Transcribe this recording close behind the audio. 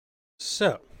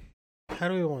So, how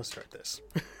do we want to start this?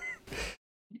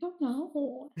 I don't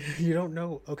know. You don't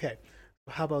know? Okay.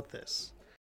 How about this?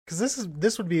 Because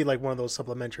this would be like one of those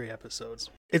supplementary episodes.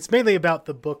 It's mainly about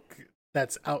the book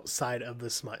that's outside of the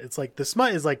smut. It's like the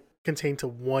smut is like contained to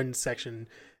one section,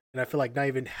 and I feel like not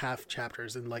even half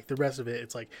chapters, and like the rest of it,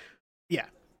 it's like, yeah,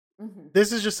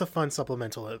 this is just a fun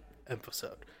supplemental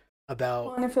episode about.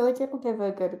 Well, and I feel like it'll give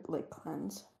a good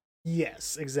cleanse.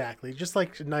 Yes, exactly. Just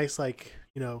like a nice, like,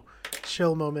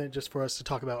 chill moment just for us to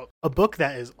talk about a book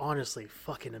that is honestly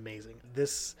fucking amazing.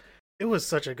 It was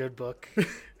such a good book.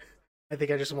 I think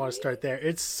I just want to start there.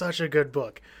 It's such a good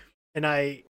book.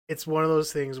 And it's one of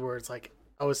those things where it's like,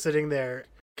 I was sitting there,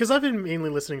 because I've been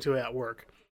mainly listening to it at work.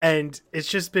 And it's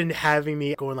just been having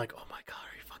me going like, oh my God,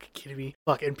 are you fucking kidding me?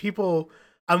 Fuck. And people,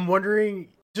 I'm wondering,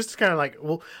 just kind of like,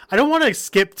 well, I don't want to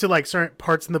skip to like certain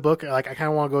parts in the book. Like, I kind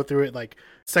of want to go through it like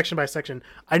section by section.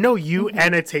 I know you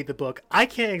annotate the book. I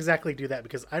can't exactly do that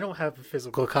because I don't have a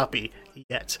physical copy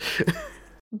yet.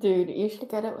 Dude, you should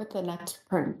get it with the next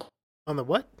print. On the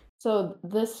what? So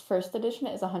this first edition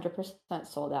is 100%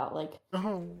 sold out. Like,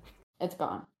 it's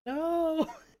gone. No.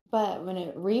 But when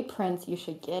it reprints, you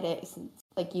should get it. Since,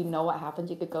 like, you know what happens.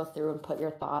 You could go through and put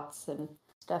your thoughts and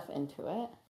stuff into it.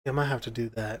 I might have to do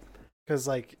that because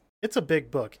like it's a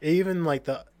big book. Even like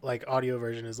the audio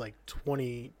version is like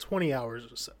 20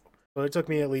 hours or so. But it took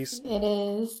me at least. It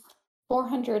is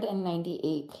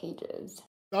 498 pages.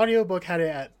 The audiobook had it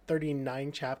at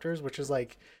 39 chapters, which is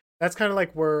like, that's kind of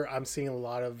like where I'm seeing a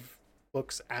lot of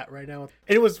books at right now.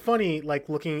 And it was funny, like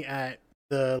looking at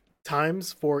the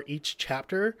times for each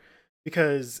chapter,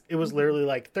 because it was literally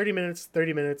like 30 minutes,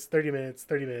 30 minutes, 30 minutes,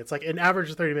 30 minutes, like an average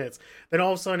of 30 minutes. Then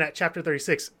all of a sudden at chapter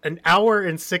 36, an hour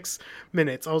and 6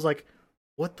 minutes. I was like,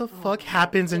 what the fuck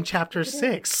happens in chapter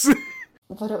 6?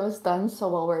 But it was done so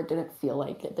well where it didn't feel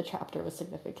like the chapter was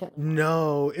significant.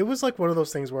 No, it was like one of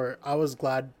those things where I was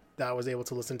glad that I was able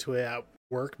to listen to it at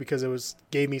work because it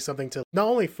gave me something to not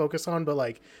only focus on, but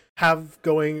like have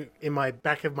going in my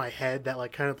back of my head that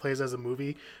like kind of plays as a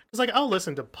movie. Because like I'll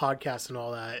listen to podcasts and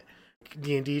all that,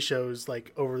 D&D shows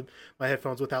like over my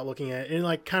headphones without looking at it, and it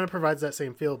like kind of provides that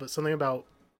same feel. But something about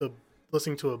the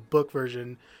listening to a book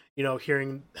version,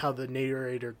 hearing how the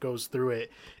narrator goes through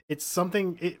it, it's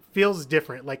something, it feels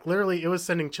different. Like literally it was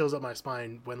sending chills up my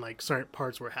spine when like certain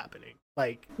parts were happening.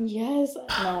 Like, yes,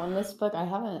 no, in this book I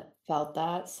haven't felt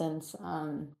that since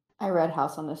I read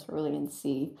House on the Cerulean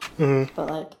Sea. But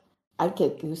like I'd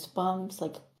get goosebumps,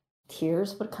 like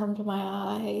tears would come to my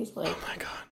eyes, like, oh my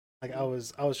God. Like I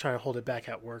was trying to hold it back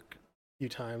at work a few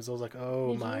times. I was like,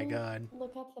 oh my God.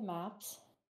 Look at the maps.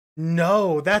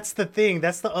 No, that's the thing.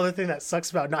 That's the other thing that sucks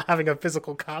about not having a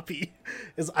physical copy,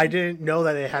 is I didn't know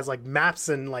that it has like maps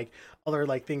and like other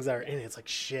like things that are in it. It's like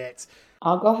shit.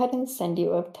 I'll go ahead and send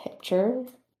you a picture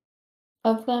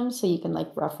of them so you can like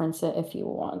reference it if you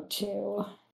want to.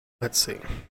 Let's see.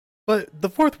 But the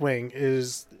fourth wing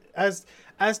is as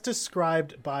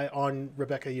described by on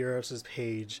Rebecca Yarros'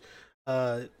 page,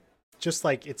 just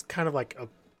like it's kind of like a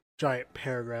giant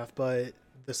paragraph, but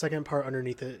the second part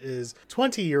underneath it is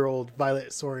 20-year-old Violet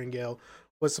Soaringale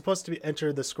was supposed to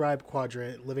enter the scribe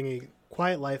quadrant, living a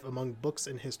quiet life among books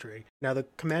and history. Now, the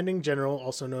commanding general,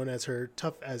 also known as her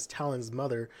tough as Talon's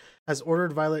mother, has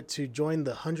ordered Violet to join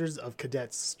the hundreds of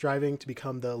cadets striving to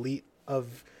become the elite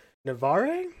of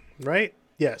Navarre, right?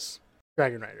 Yes,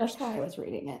 Dragon Riders. That's how I was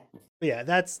reading it. But yeah,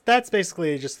 that's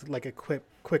basically just like a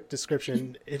quick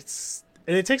description.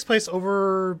 It takes place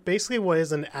over basically what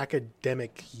is an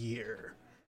academic year,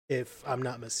 if I'm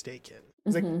not mistaken.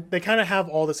 They kind of have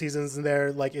all the seasons in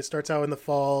there. Like it starts out in the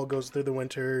fall, goes through the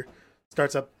winter,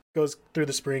 goes through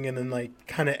the spring, and then like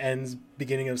kind of ends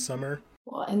beginning of summer.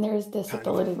 Well, and there's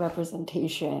disability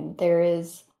representation. There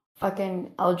is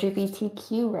fucking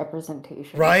LGBTQ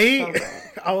representation. Right?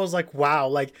 So I was like, wow,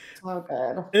 like so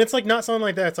good. And it's like not something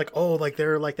like that. It's like, oh, like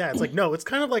they're like that. It's like, no, it's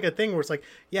kind of like a thing where it's like,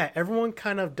 yeah, everyone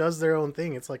kind of does their own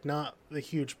thing. It's like not a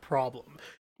huge problem.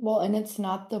 Well, and it's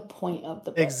not the point of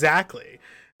the book. Exactly.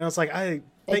 And it's like,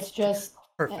 it's just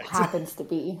perfect. It happens to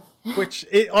be. Which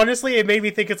honestly, it made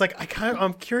me think. It's like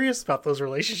I'm curious about those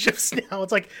relationships now.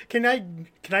 It's like, can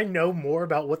I know more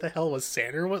about what the hell was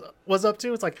Sander was up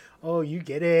to? It's like, oh, you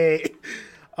get it.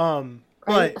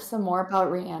 But some more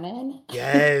about Rhiannon.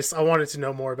 Yes, I wanted to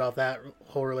know more about that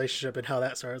whole relationship and how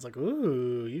that started. It's like,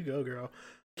 ooh, you go, girl.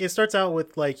 It starts out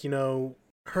with like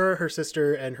her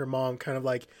sister, and her mom kind of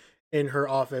like in her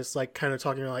office, like kind of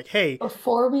talking to her like, hey.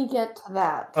 Before we get to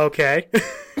that, okay.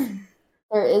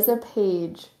 There is a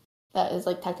page that is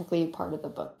like technically part of the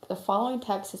book. The following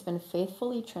text has been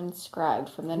faithfully transcribed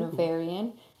from the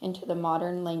Navarian into the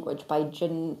modern language by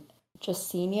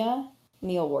Jasenia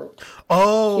Neilwort,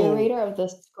 Oh, curator of the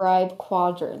Scribe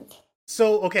Quadrant.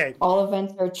 so okay. All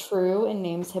events are true and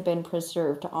names have been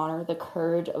preserved to honor the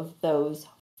courage of those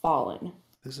fallen.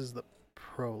 This is the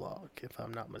prologue, if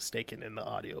I'm not mistaken, in the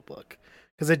audiobook.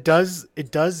 Because it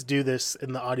does do this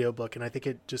in the audiobook, and I think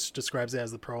it just describes it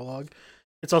as the prologue.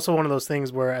 It's also one of those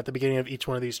things where at the beginning of each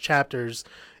one of these chapters,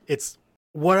 it's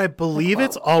what I believe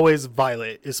it's always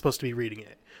Violet is supposed to be reading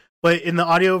it. But in the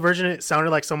audio version, it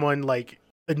sounded like someone, like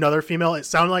another female. It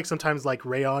sounded like sometimes like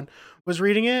Rayon was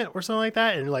reading it or something like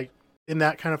that, and like in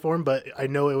that kind of form. But I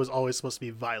know it was always supposed to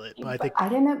be Violet. But I think I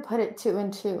didn't put it 2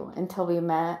 and 2 until we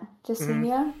met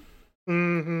Jasenia.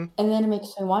 Mm-hmm. And then it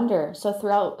makes me wonder. So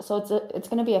it's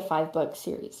going to be a 5-book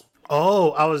series.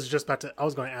 Oh, I was going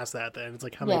to ask that at the end. It's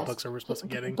like, how many books are we supposed to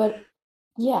be getting? But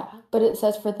it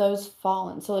says for those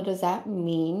fallen. So does that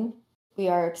mean we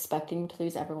are expecting to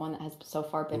lose everyone that has so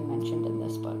far been mentioned in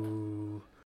this book?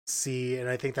 See, and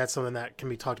I think that's something that can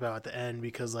be talked about at the end,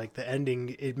 because like the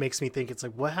ending, it makes me think it's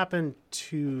like, what happened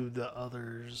to the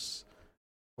others?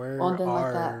 Like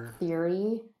that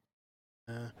theory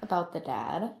about the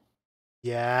dad.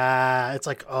 Yeah, it's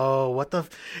like, oh, what the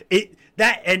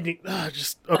that ending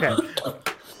just okay.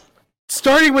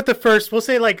 Starting with the first, we'll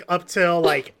say like up till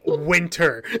like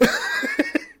winter.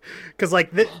 Cuz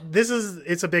like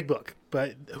it's a big book,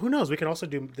 but who knows, we can also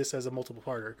do this as a multiple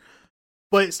parter.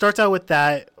 But it starts out with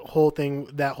that whole thing,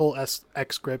 that whole X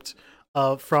script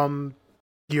from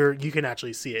you can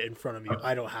actually see it in front of you.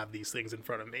 I don't have these things in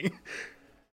front of me.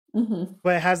 Mm-hmm.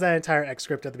 But it has that entire X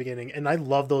script at the beginning, and I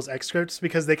love those X scripts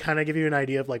because they kind of give you an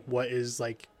idea of like what is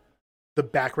like the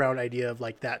background idea of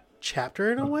like that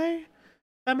chapter in a way.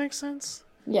 That makes sense.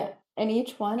 Yeah, and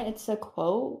each one, it's a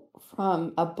quote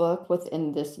from a book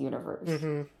within this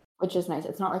universe, which is nice.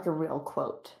 It's not like a real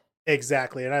quote.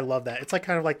 Exactly, and I love that. It's like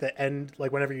kind of like the end,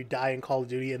 like whenever you die in Call of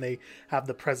Duty and they have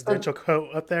the presidential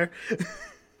quote up there.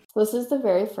 This is the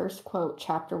very first quote,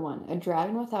 chapter 1. A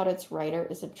dragon without its rider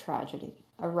is a tragedy.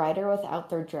 A rider without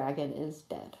their dragon is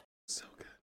dead. So good.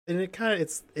 And it kind of,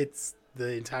 it's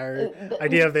the entire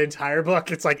idea of the entire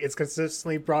book. It's like, it's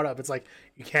consistently brought up. It's like,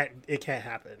 it can't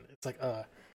happen. It's like,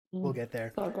 we'll get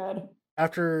there. So good.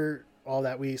 After all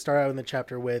that, we start out in the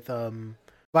chapter with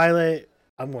Violet.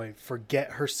 I'm going to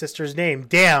forget her sister's name.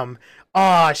 Damn.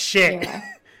 Oh, shit. Yeah.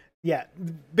 Yeah,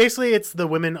 basically it's the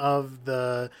women of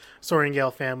the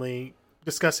Sorrengail family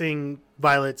discussing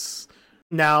Violet's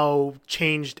now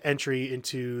changed entry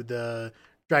into the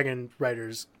Dragon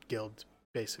Riders Guild,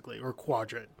 basically, or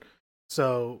Quadrant.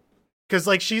 So, because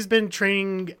like she's been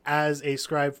training as a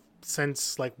scribe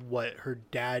since like what, her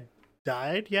dad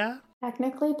died, yeah?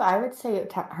 Technically, but I would say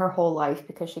her whole life,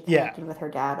 because she connected with her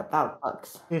dad about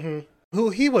books. Mm-hmm.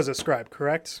 Who he was a scribe,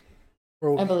 correct?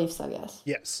 I believe so, yes.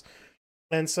 Yes.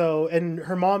 And so, and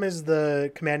her mom is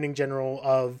the commanding general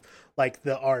of like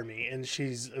the army, and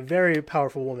she's a very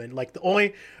powerful woman. Like the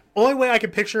only way I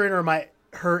could picture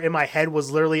her in my head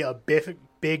was literally a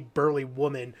big burly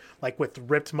woman, like with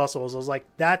ripped muscles. I was like,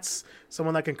 that's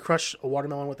someone that can crush a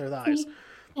watermelon with their thighs.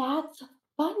 That's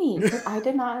funny. I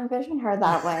did not envision her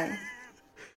that way.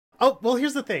 Oh, well,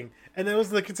 here's the thing, and it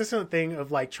was the consistent thing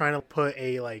of like trying to put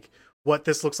a like what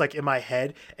this looks like in my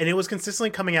head, and it was consistently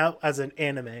coming out as an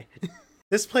anime.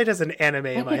 This played as an anime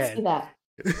in my head. I can see that.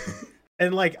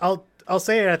 And like I'll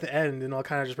say it at the end, and I'll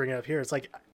kind of just bring it up here. It's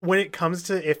like when it comes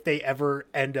to if they ever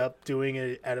end up doing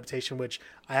an adaptation, which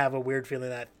I have a weird feeling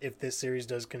that if this series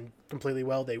does completely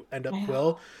well, they end up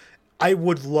will. I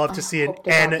would love to see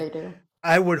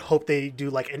I would hope they do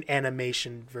like an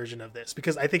animation version of this,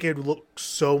 because I think it would look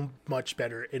so much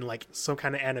better in like some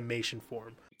kind of animation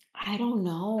form. I don't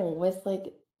know, with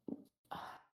like,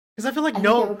 because I feel like think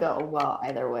it would go well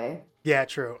either way. Yeah,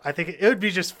 true. I think it would be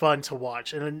just fun to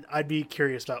watch, and I'd be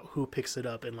curious about who picks it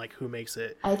up and like who makes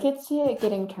it. I could see it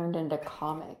getting turned into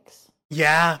comics.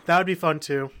 Yeah, that would be fun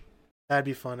too. That'd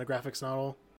be fun, a graphics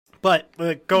novel.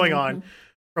 But going on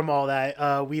from all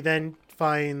that, we then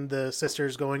find the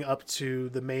sisters going up to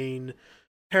the main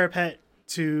parapet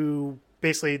to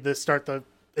basically start the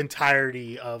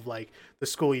entirety of like the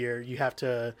school year. You have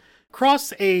to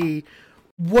cross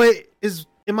what is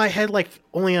in my head like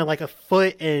only like a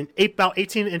foot and about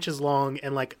 18 inches long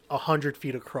and like 100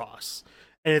 feet across,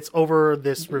 and it's over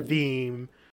this ravine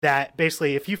that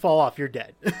basically if you fall off you're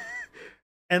dead.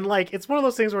 And like it's one of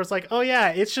those things where it's like, oh yeah,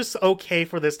 it's just okay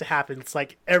for this to happen. It's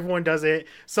like everyone does it.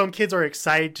 Some kids are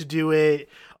excited to do it,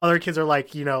 other kids are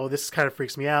like, this kind of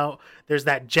freaks me out. There's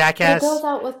that jackass. It goes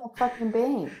out with a fucking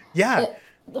bang. Yeah.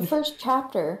 The first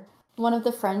chapter, one of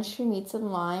the friends she meets in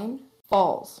line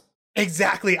falls.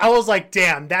 Exactly. I was like,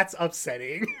 damn, that's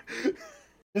upsetting.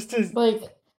 Just to like,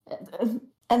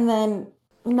 and then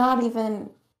not even,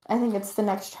 I think it's the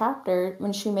next chapter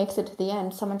when she makes it to the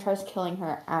end, someone tries killing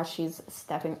her as she's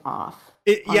stepping off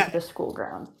onto Yeah, the school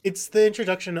grounds. it's the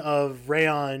introduction of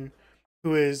Rayon,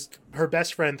 who is her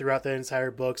best friend throughout the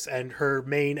entire books, and her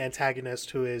main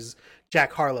antagonist, who is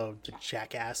Jack Harlow, the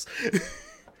jackass.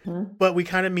 Hmm. But we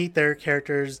kind of meet their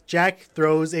characters. Jack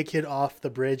throws a kid off the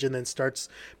bridge and then starts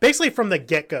basically from the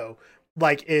get go,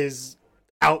 like is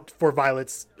out for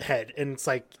Violet's head, and it's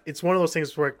like it's one of those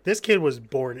things where this kid was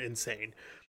born insane.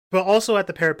 But also at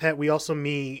the parapet, we also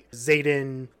meet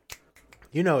Zayden.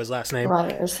 You know his last name.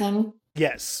 Ryerson.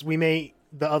 Yes, we meet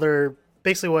the other.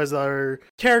 Basically, was our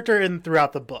character in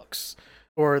throughout the books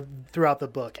or throughout the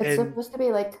book, It's and supposed to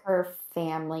be like her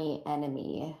family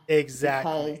enemy because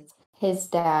exactly. his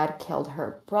dad killed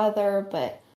her brother,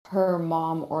 but her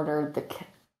mom ordered the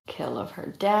kill of her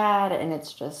dad, and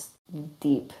it's just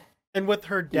deep, And with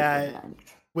her deep dad,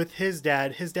 revenge. with his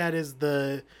dad is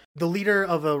the leader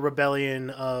of a rebellion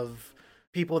of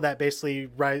people that basically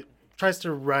tries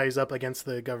to rise up against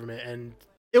the government, and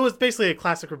it was basically a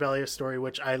classic rebellious story,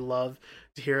 which I love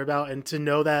to hear about and to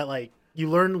know that like you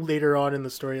learn later on in the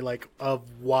story like of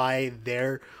why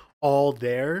they're all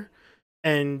there,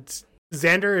 and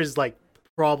Xander is like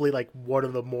probably like one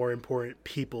of the more important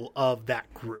people of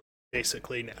that group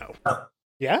basically now.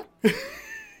 Yeah.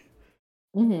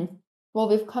 Hmm. Well,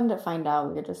 we've come to find out,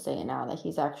 we could just say it now, that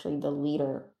he's actually the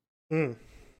leader, Mm,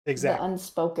 the exactly.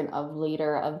 unspoken of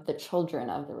leader of the children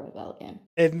of the rebellion.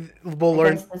 And we'll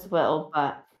learn Against his will,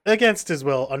 but against his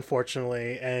will,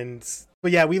 unfortunately. And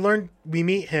but yeah, we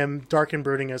meet him dark and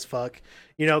brooding as fuck.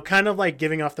 You know, kind of like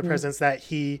giving off the mm, presence that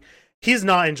he's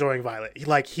not enjoying Violet. He's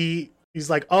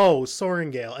like, oh,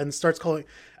 Sorengale, and starts calling.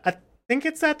 I think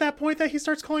it's at that point that he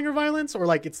starts calling her violence, or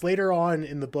like it's later on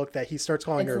in the book that he starts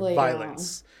calling it's her later on.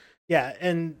 violence. Yeah,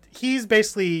 and he's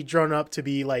basically grown up to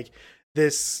be like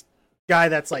this guy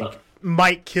that's like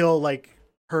might kill like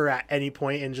her at any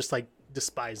point and just like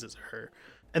despises her.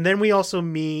 And then we also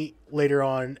meet later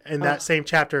on in that Ugh. same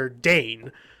chapter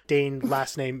Dane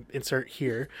last name insert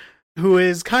here, who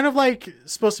is kind of like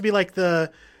supposed to be like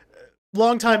the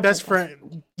longtime That's her best best friend.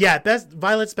 friend. Yeah, best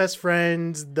Violet's best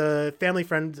friend, the family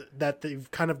friend that they've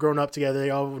kind of grown up together. They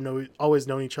all know always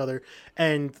known each other,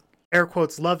 and air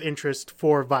quotes love interest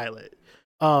for Violet.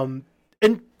 Um,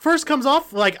 and first comes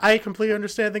off like I completely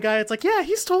understand the guy. It's like yeah,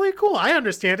 he's totally cool. I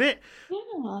understand it.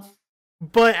 Yeah.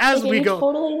 But as Like, and we you go,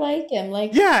 totally like him.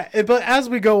 Like, yeah, but as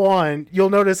we go on, you'll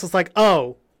notice it's like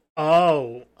oh.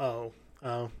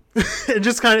 It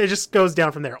just goes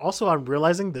down from there. Also, I'm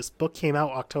realizing this book came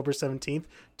out October 17th,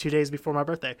 2 days before my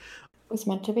birthday. it's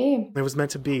meant to be. It was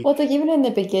meant to be. Well, it's like even in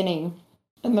the beginning,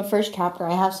 in the first chapter,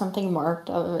 I have something marked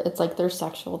of it's like there's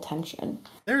sexual tension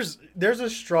There's a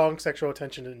strong sexual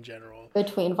tension in general.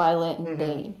 between Violet and Mm-hmm.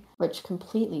 Dane, which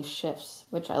completely shifts,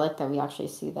 which I like that we actually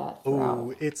see that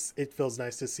Oh, throughout. it feels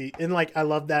nice to see, and like I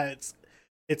love that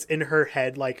it's in her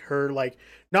head, like her like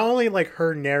not only like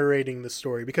her narrating the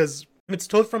story because it's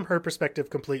told from her perspective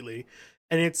completely,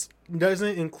 and it's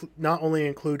doesn't include not only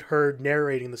include her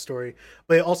narrating the story,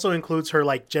 but it also includes her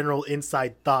like general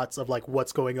inside thoughts of like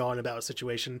what's going on about a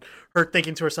situation. Her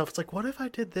thinking to herself, it's like, what if I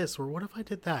did this or what if I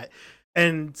did that,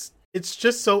 and it's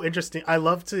just so interesting. I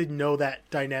love to know that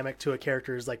dynamic to a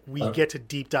character is like we get to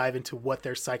deep dive into what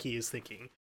their psyche is thinking.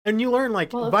 And you learn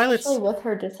like Well, especially Violet's with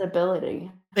her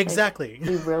disability, like exactly.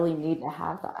 we really need to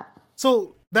have that.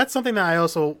 So that's something that I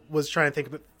also was trying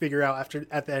to figure out after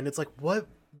at the end. It's like what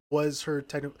was her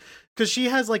technical? Because she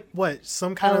has like what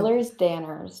some kind of Ehlers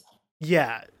Danvers.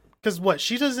 yeah. Because what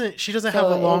she doesn't have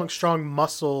So a long it's strong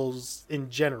muscles in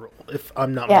general. If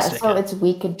I'm not yeah, so mistaken. it's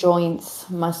weak joints,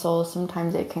 muscles.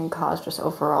 Sometimes it can cause just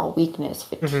overall weakness,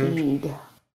 Hmm. fatigue,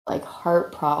 like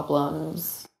heart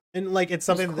problems, And like it's just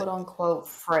something that quote unquote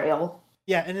frail.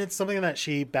 yeah, and it's something that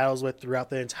she battles with throughout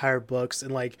the entire books,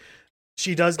 and like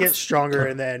she does get stronger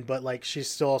in the end, but like she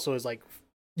still also is like,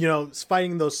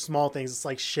 fighting those small things. It's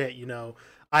like shit,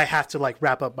 I have to like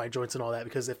wrap up my joints and all that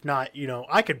because if not,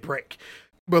 I could break.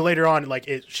 But later on, like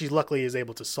she luckily is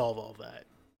able to solve all of that.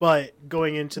 But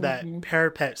going into that Hmm.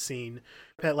 parapet scene,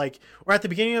 or at the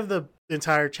beginning of the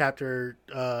entire chapter,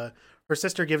 her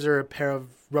sister gives her a pair of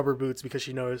rubber boots because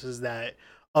she notices that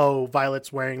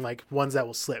Violet's wearing like ones that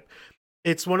will slip.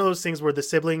 It's one of those things where the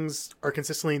siblings are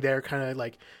consistently there, kind of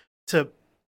like to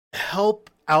help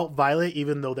out Violet,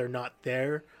 even though they're not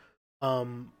there.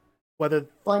 Um, whether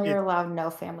When you're it allowed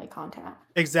no family contact.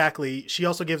 exactly, she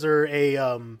also gives her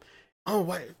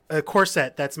a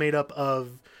corset that's made up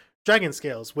of dragon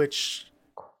scales, which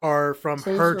are from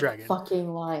Saves her her dragon.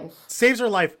 fucking life. Saves her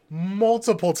life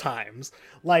multiple times.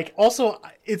 Like, also,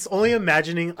 it's only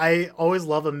imagining. I always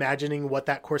love imagining what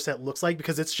that corset looks like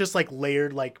because it's just like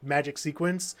layered like magic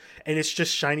sequence, and it's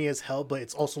just shiny as hell, but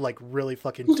it's also like really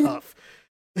fucking tough.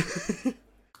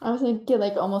 I was thinking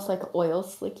like almost like oil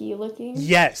slicky looking.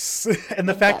 Yes, and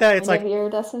the Like fact that it's like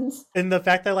iridescence. and the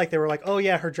fact that like they were like, oh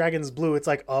yeah, her dragon's blue. It's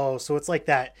like, oh, so it's like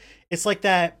that. It's like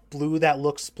that blue that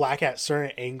looks black at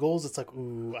certain angles. It's like,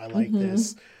 ooh, I like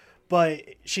this. But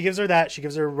she gives her that. She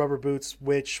gives her rubber boots,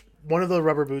 which one of the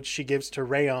rubber boots she gives to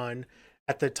Rayon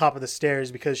at the top of the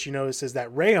stairs because she notices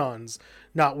that Rayon's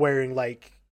not wearing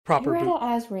like I proper read boots. it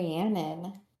as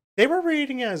Rhiannon. They were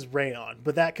reading it as Rayon,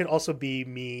 but that could also be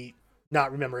me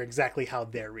not remember exactly how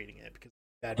they're reading it because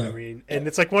bad memory. And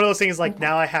it's like one of those things like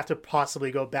now I have to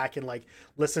possibly go back and like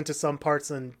listen to some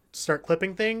parts and start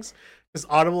clipping things because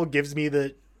Audible gives me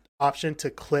the option to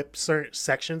clip certain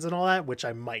sections and all that, which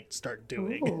I might start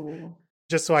doing. Ooh.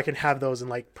 Just so I can have those and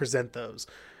like present those.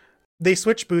 They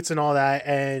switch boots and all that,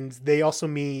 and they also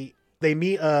meet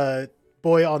a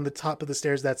boy on the top of the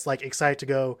stairs that's like excited to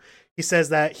go. He says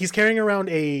that he's carrying around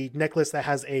a necklace that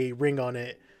has a ring on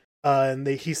it. And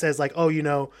he says like, oh, you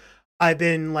know, I've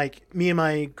been like, me and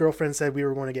my girlfriend said we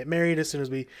were going to get married as soon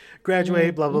as we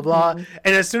graduate, blah, blah, blah.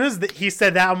 And as soon as he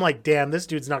said that, I'm like, damn, this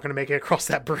dude's not going to make it across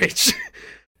that bridge.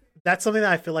 That's something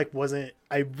that I feel like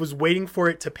I was waiting for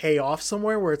it to pay off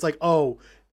somewhere where it's like, oh,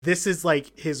 this is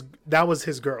like that was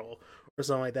his girl or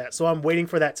something like that. So I'm waiting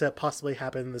for that to possibly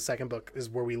happen in the second book is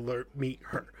where we meet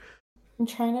her. I'm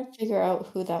trying to figure out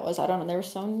who that was. I don't know. There were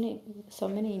so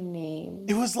many names.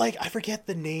 It was like, I forget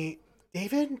the name.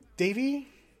 Davy?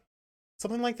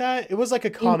 Something like that. It was like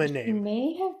a common name. He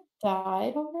may have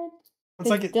died already. It's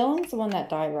like Dylan's the one that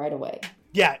died right away.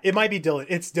 Yeah, it might be Dylan.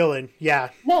 It's Dylan. Yeah.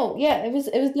 No, yeah, it was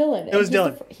Dylan. It was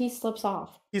Dylan. He slips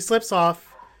off. He slips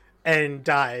off and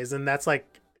dies, and that's like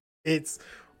it's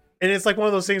like one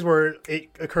of those things where it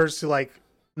occurs to like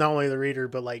not only the reader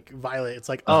but like Violet. It's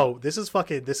like, oh, this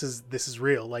is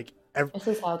real. Like this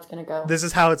is how it's gonna go. This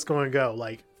is how it's going to go.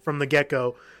 Like from the get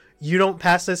go, you don't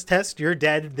pass this test, you're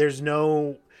dead. There's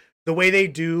no. The way they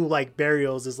do like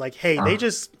burials is like, hey,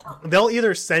 they'll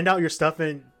either send out your stuff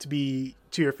to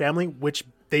your family, which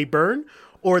they burn,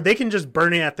 or they can just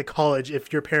burn it at the college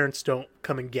if your parents don't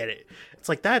come and get it. It's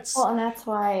like that's well, and that's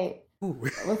why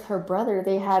with her brother,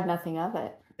 they had nothing of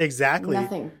it. Exactly.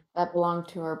 Nothing that belonged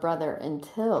to her brother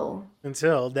until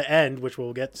the end, which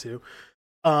we'll get to.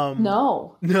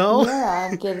 No.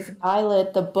 Mira gives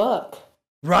Violet the book.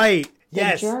 Right.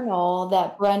 The journal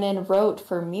that Brennan wrote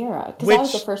for Mira. Because that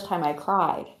was the first time I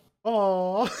cried.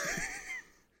 Oh,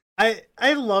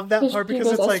 I love that part because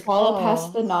goes, it's like, swallow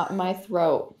past the knot in my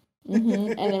throat.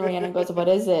 And then Rhiannon goes, what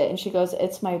is it? And she goes,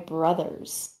 it's my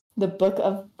brother's. The Book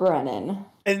of Brennan.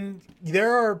 And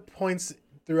there are points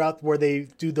throughout where they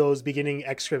do those beginning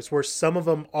excerpts where some of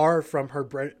them are from her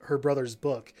brother's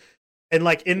book. And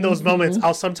like in those moments,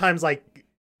 I'll sometimes like,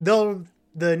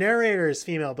 the narrator is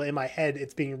female, but in my head,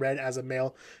 it's being read as a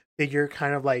male figure,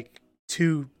 kind of like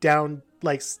to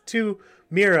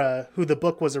Mira, who the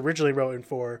book was originally written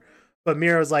for. But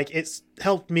Mira was like, it's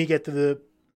helped me get to the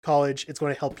college. It's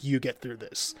going to help you get through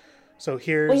this. So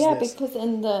here's this. Because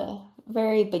in the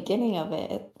very beginning of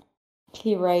it,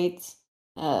 he writes,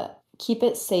 keep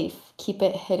it safe, keep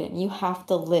it hidden. You have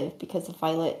to live because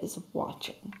Violet is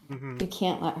watching. You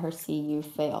can't let her see you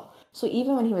fail. So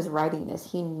even when he was writing this,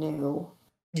 he knew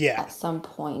at some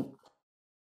point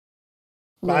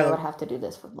Mira would have to do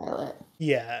this for Violet.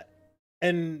 Yeah.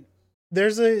 And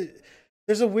there's a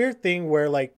weird thing where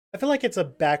like I feel like it's a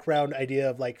background idea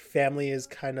of like family is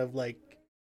kind of like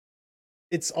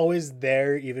it's always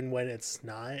there even when it's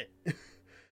not.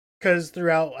 Because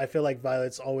throughout I feel like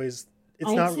Violet's always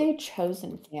I'd say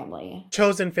chosen family.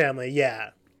 Chosen family, yeah.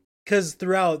 Because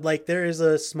throughout, like, there is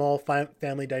a small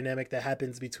family dynamic that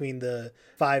happens between the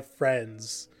 5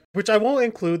 friends, which I won't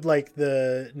include, like,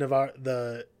 the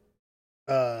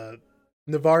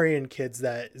Navarian kids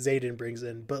that Xaden brings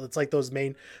in, but it's like those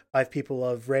main 5 people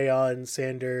of Rayon,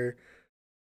 Sander,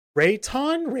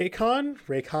 Raycan.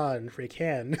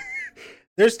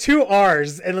 There's 2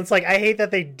 R's, and it's like, I hate that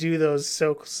they do those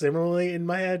so similarly in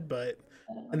my head, but...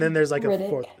 And then there's like a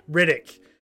fourth, Riddick.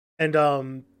 And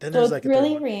then there's like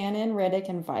really Rhiannon, Riddick,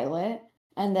 and Violet.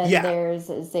 And then there's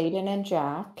Xaden and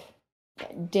Jack,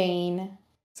 Dane.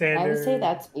 Sander. I would say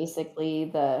that's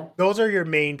basically those are your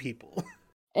main people.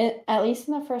 At least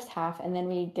in the first half. And then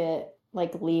we get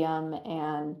like Liam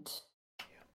and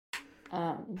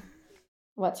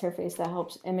what's her face that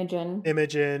helps? Imogen.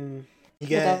 You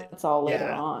get that's all later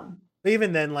on. But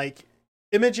even then, like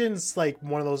Imogen's like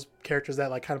one of those characters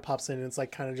that like kind of pops in and it's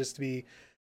like kind of just to be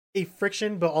a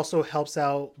friction, but also helps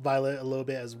out Violet a little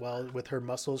bit as well with her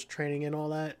muscles training and all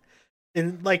that.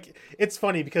 And like it's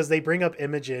funny because they bring up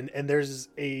Imogen, and there's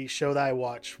a show that I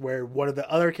watch where one of the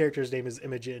other characters' name is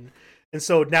Imogen, and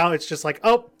so now it's just like,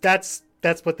 oh, that's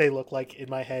what they look like in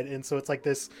my head, and so it's like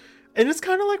this, and it's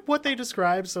kind of like what they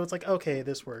describe, so it's like, okay,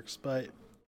 this works. But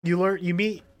you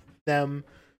meet them,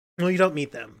 well, you don't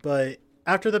meet them, but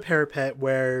after the parapet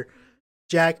where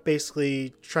Jack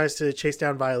basically tries to chase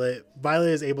down Violet,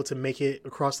 Violet is able to make it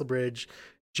across the bridge.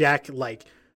 Jack like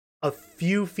a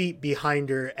few feet behind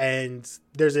her, and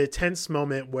there's a tense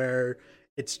moment where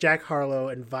it's Jack Harlow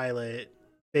and Violet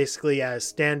basically at a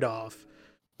standoff.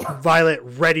 Violet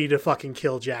ready to fucking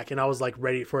kill Jack, and I was like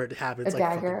ready for it to happen. It's a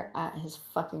like dagger at his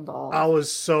fucking balls. I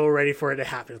was so ready for it to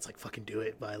happen. It's like, fucking do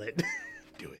it, Violet.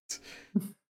 Do it.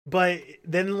 But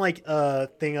then like a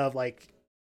thing of like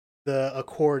the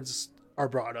accords are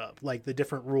brought up, like the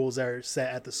different rules that are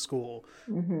set at the school.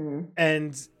 Mm-hmm.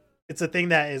 And it's a thing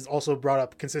that is also brought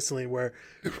up consistently where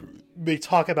they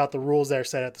talk about the rules that are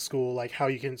set at the school, like how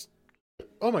you can,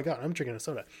 oh my god, I'm drinking a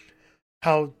soda,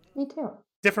 how me too,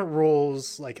 different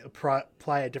rules like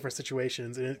apply at different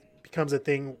situations, and it becomes a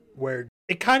thing where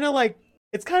it kind of like,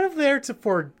 it's kind of there to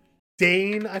for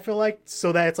Dane, I feel like,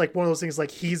 so that it's like one of those things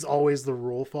like he's always the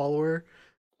rule follower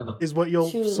is what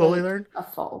you'll slowly learn.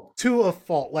 To a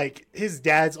fault. Like his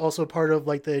dad's also part of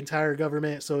like the entire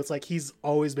government, so it's like he's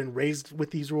always been raised with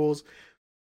these rules,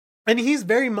 and he's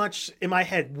very much in my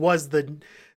head was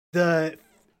the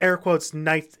air quotes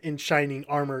knight in shining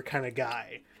armor kind of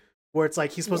guy, where it's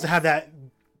like he's supposed to have that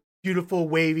beautiful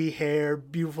wavy hair,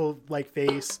 beautiful like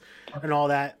face and all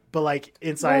that, but like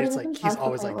inside it's like he's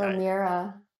always like that.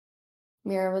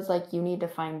 Mira was like, you need to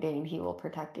find Dane, he will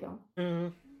protect you. Mm-hmm.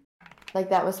 Like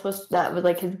that was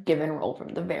like his given role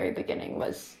from the very beginning,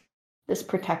 was this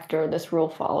protector, this rule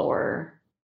follower.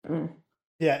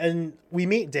 Yeah, and we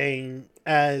meet Dane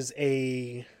as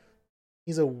he's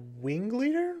a wing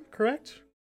leader, correct?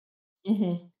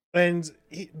 Mm-hmm. And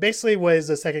he basically was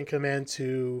the second command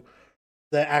to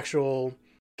the actual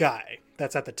guy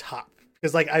that's at the top.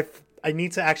 Because like I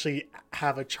need to actually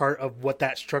have a chart of what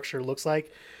that structure looks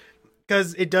like,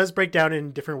 because it does break down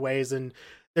in different ways, and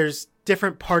there's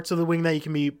different parts of the wing that you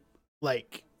can be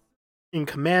like in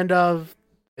command of,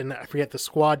 and I forget the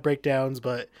squad breakdowns,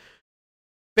 but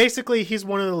basically he's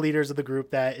one of the leaders of the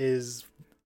group that is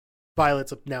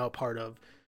Violet's now a part of.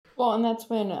 Well, and that's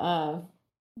when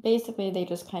basically they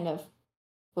just kind of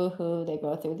woohoo, they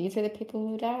go through, these are the people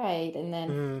who died, and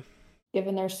then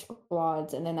given their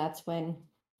squads, and then that's when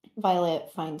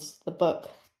Violet finds the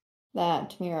book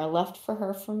that Mira left for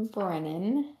her from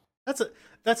Brennan.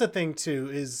 That's a thing too,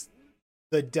 is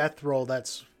the death roll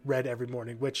that's read every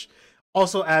morning, which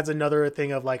also adds another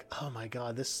thing of like, oh my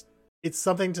god, it's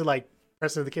something to like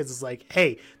press to the kids. Is like,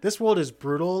 hey, this world is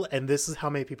brutal, and this is how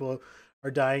many people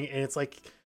are dying, and it's like,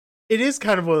 it is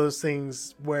kind of one of those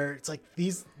things where it's like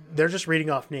they're just reading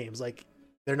off names, like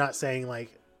they're not saying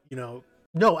like, no,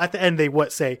 at the end they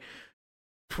say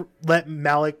let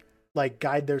Malik like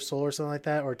guide their soul or something like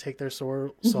that, or take their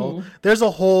soul. Mm-hmm. There's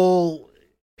a whole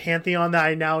pantheon that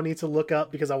I now need to look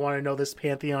up because I want to know this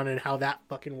pantheon and how that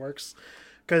fucking works,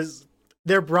 because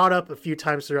they're brought up a few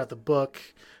times throughout the book.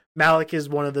 Malik is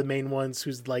one of the main ones,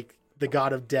 who's like the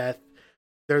god of death.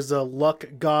 There's a luck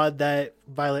god that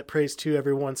Violet prays to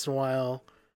every once in a while.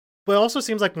 But it also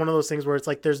seems like one of those things where it's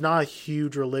like there's not a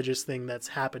huge religious thing that's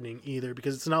happening either,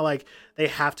 because it's not like they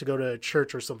have to go to a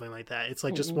church or something like that. It's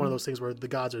like just one of those things where the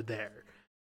gods are there.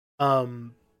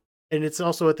 And it's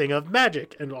also a thing of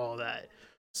magic and all that.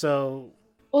 So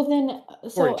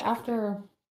after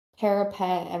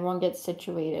parapet, everyone gets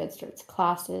situated, starts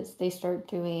classes, they start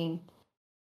doing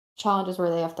challenges where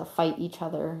they have to fight each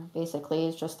other. Basically,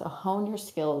 it's just to hone your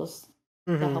skills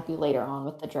to help you later on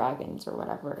with the dragons or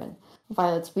whatever. And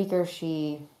Violet's weaker,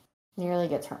 she nearly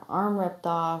gets her arm ripped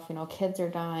off, kids are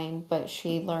dying, but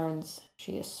she learns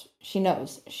she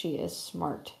knows she is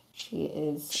smart.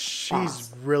 She's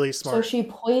fast. Really smart. So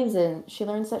she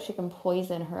learns that she can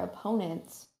poison her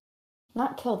opponents,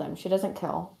 not kill them. She doesn't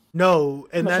kill. No,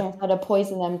 and she has to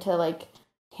poison them to like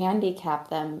handicap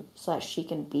them so that she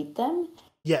can beat them.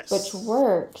 Yes. Which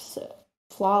works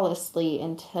flawlessly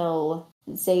until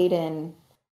Xaden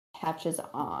catches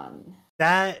on.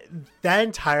 That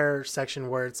entire section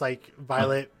where it's like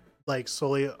Violet like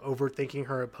slowly overthinking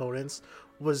her opponents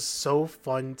was so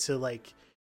fun to like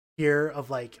hear, of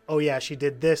like, oh yeah, she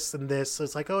did this and this.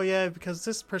 It's like, oh yeah, because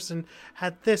this person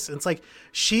had this. And it's like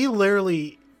she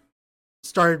literally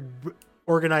started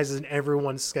organizes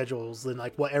everyone's schedules and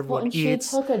like what Well, everyone and she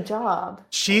eats. took a job.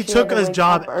 She She had took to a wake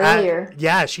job up earlier.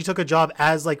 she took a job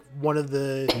as like one of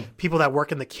the people that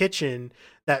work in the kitchen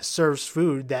that serves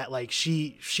food, that like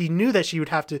she knew that she would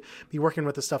have to be working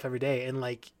with the stuff every day, and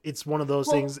like it's one of those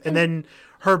things. And then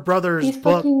her brother's these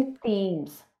book, fucking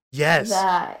themes yes,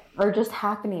 that are just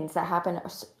happenings that happen.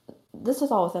 This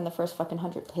is all within the first fucking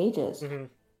 100 pages.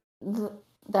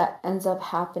 That ends up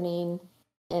happening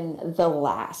in the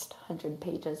last 100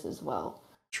 pages as well.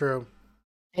 True.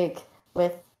 Like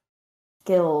with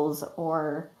skills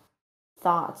or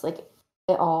thoughts, like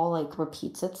it all like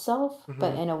repeats itself,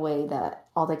 but in a way that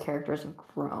all the characters have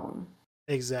grown.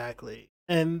 Exactly.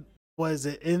 And was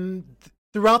it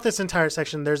throughout this entire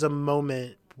section, there's a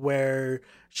moment where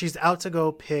she's out to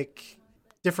go pick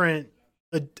different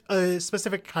a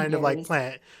specific kind of like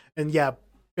plant, and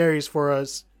berries for a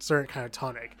certain kind of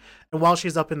tonic. And while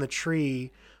she's up in the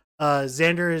tree,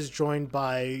 Xander is joined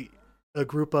by a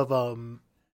group of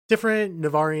different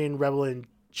Navarian rebel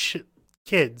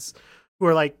kids who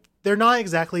are like, they're not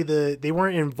exactly they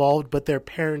weren't involved, but their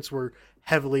parents were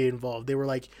heavily involved. They were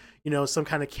like, some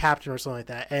kind of captain or something like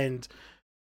that. And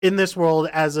in this world,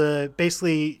 as a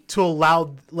basically to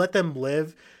let them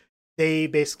live, they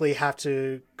basically have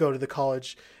to go to the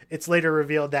college. It's later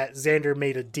revealed that Xander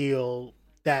made a deal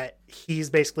that he's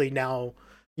basically now,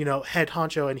 head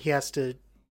honcho, and he has to,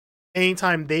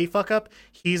 anytime they fuck up,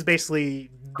 he's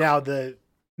basically now the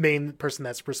main person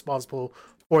that's responsible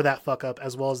for that fuck up,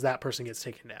 as well as that person gets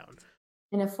taken down.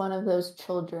 And if one of those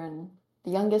children,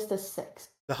 the youngest is 6.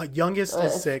 The youngest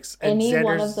is 6. And any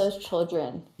one of those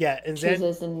children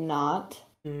chooses not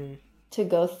to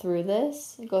go through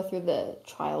the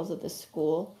trials of the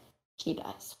school, he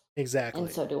dies. Exactly.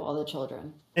 And so do all the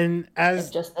children. And as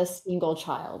just a single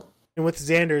child. And with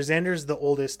Xander's the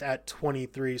oldest at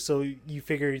 23, so you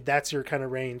figure that's your kind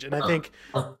of range. And I think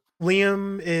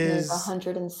Liam is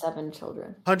 107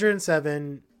 children.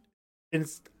 107. And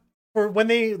for when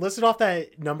they listed off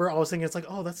that number, I was thinking it's like,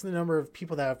 oh, that's the number of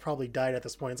people that have probably died at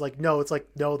this point. It's like, no,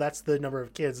 that's the number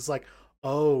of kids. It's like,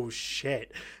 oh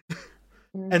shit.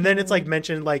 And then it's like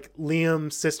mentioned like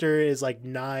Liam's sister is like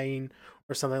 9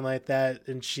 or something like that,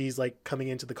 and she's like coming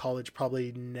into the college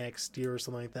probably next year or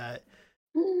something like that.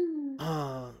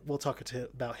 We'll talk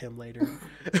about him later.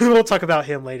 We'll talk about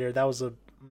him later.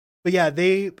 But yeah,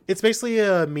 it's basically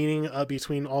a meeting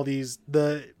between all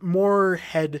the more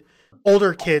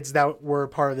older kids that were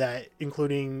part of that,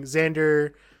 including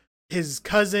Xander, his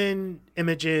cousin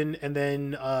Imogen, and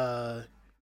then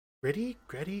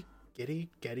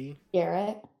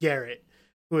Garrett,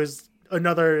 who is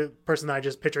another person that I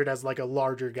just pictured as like a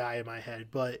larger guy in my head.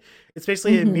 But it's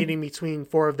basically a meeting between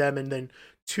 4 of them, and then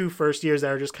 2 first years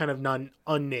that are just kind of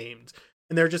unnamed.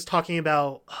 And they're just talking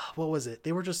about, what was it?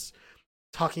 They were just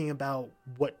talking about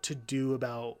what to do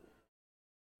about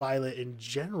Violet in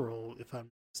general, if I'm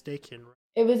mistaken.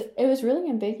 It was really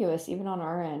ambiguous, even on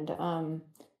our end.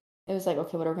 It was like,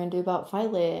 okay, what are we going to do about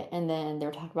Violet? And then they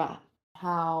were talking about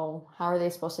how are they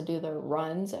supposed to do their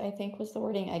runs, I think was the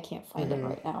wording. I can't find it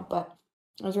right now, but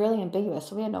it was really ambiguous.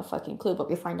 So we had no fucking clue, but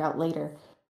we find out later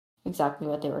exactly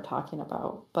what they were talking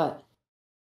about.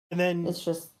 And then it's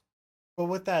just, but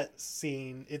with that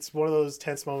scene, it's one of those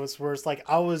tense moments where it's like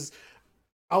I was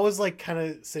like kind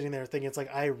of sitting there thinking, it's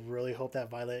like, I really hope that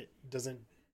Violet doesn't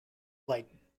like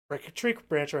break a tree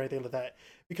branch or anything like that,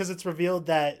 because it's revealed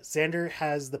that Xander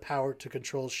has the power to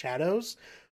control shadows,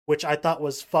 which I thought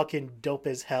was fucking dope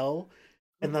as hell.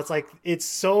 And that's like, it's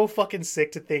so fucking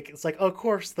sick to think. It's like, of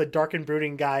course, the dark and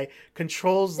brooding guy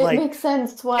controls it like. It makes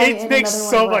sense. Why? It makes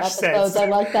so much sense. I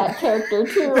like that character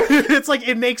too. It's like,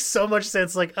 it makes so much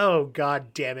sense. Like, oh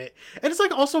god damn it. And it's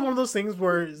like also one of those things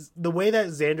where the way that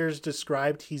Xander's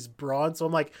described, he's broad. So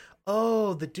I'm like,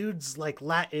 oh, the dude's like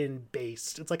Latin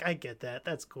based. It's like, I get that.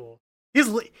 That's cool.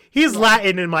 He's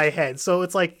Latin in my head. So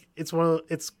it's like, it's a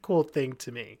cool thing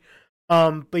to me.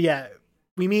 But yeah,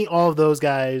 we meet all of those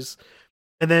guys.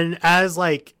 And then as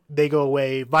like they go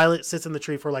away, Violet sits in the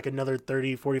tree for like another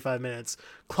 30, 45 minutes,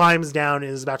 climbs down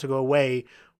and is about to go away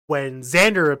when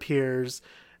Xander appears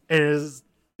and is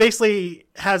basically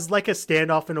has like a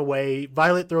standoff in a way.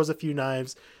 Violet throws a few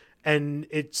knives, and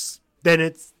it's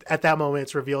at that moment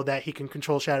it's revealed that he can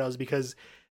control shadows because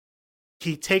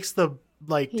he takes the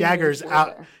like daggers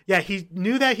out. Yeah, he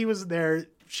knew that he was there.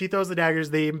 She throws the daggers,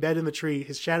 they embed in the tree.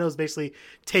 His shadows basically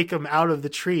take him out of the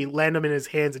tree, land him in his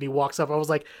hands, and he walks up. I was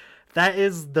like, that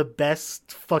is the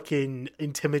best fucking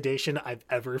intimidation I've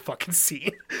ever fucking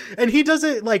seen. And he does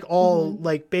it like all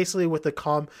like basically with a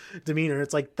calm demeanor.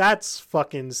 It's like, that's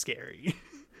fucking scary.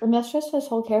 And that's just his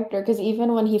whole character, because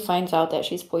even when he finds out that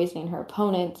she's poisoning her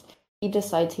opponents, he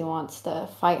decides he wants to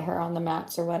fight her on the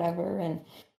mats or whatever,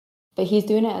 but he's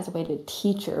doing it as a way to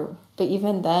teach her. But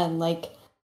even then, like,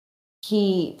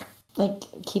 he like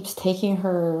keeps taking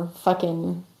her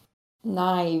fucking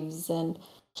knives and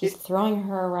he's throwing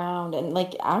her around and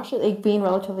like actually like being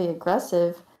relatively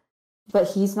aggressive, but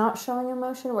he's not showing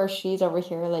emotion where she's over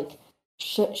here like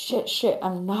shit,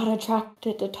 I'm not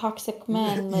attracted to toxic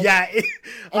men, like, Yeah.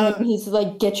 and then he's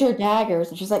like, get your daggers,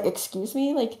 and she's like, excuse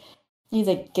me, like, he's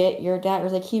like, get your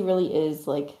daggers, like, he really is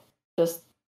like just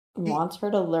wants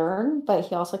her to learn, but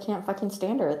he also can't fucking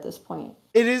stand her at this point.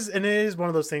 It is, and it is one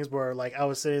of those things where, like, I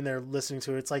was sitting there listening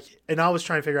to it. It's like, and I was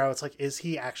trying to figure out, it's like, is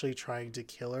he actually trying to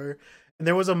kill her? And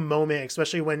there was a moment,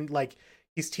 especially when, like,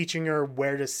 he's teaching her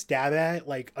where to stab at,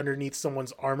 like, underneath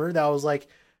someone's armor, that was like,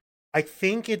 I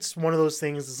think it's one of those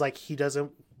things, is like, he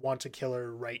doesn't want to kill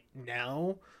her right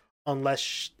now,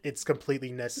 unless it's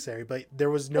completely necessary. But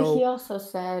there was But no, he also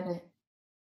said,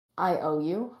 I owe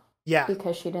you, yeah,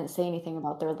 because she didn't say anything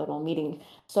about their little meeting.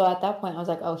 So at that point, I was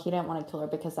like, oh, he didn't want to kill her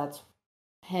because that's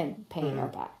him paying her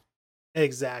back.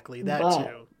 exactly, that But,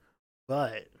 too.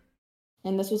 But,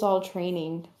 and this was all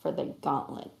training for the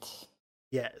gauntlet.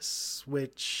 yes,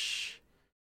 which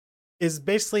is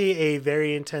basically a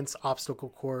very intense obstacle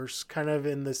course, kind of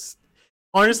in this.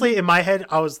 Honestly, in my head,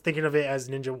 I was thinking of it as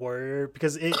Ninja Warrior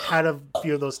because it had a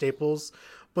few of those staples.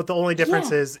 But the only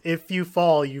difference is if you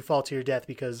fall to your death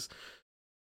because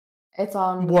it's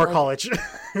on War like College.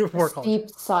 War College. steep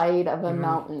side of a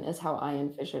mountain is how I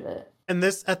envisioned it. And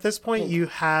this at this point, Like, you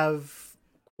have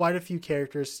quite a few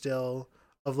characters still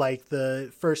of like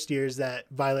the first years that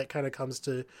Violet kind of comes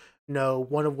to know.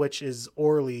 One of which is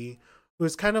Orly, who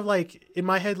is kind of like in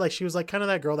my head, like she was like kind of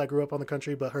that girl that grew up on the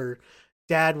country, but her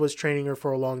dad was training her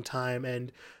for a long time.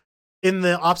 And in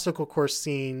the obstacle course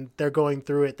scene, they're going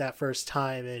through it that first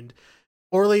time, and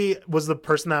Orly was the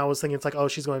person that I was thinking it's like, oh,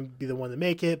 she's going to be the one to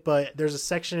make it. But there's a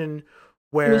section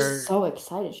she was where so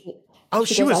excited. She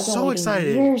she goes, was I've been so waiting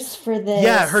excited. years for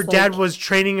Yeah, this. her dad Like, was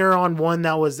training her on one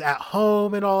that was at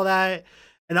home and all that.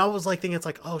 And I was like thinking it's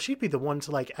like, oh, she'd be the one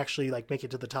to like actually like make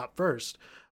it to the top first.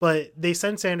 But they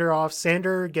send Sander off.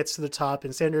 Sander gets to the top,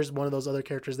 and Sander's one of those other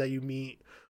characters that you meet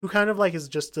who kind of like is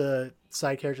just a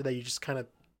side character that you just kind of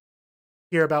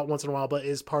hear about once in a while, but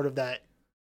is part of that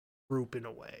group in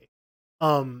a way.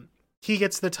 Um, he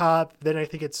gets to the top. Then I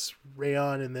think it's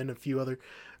Rayon and then a few other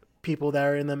people that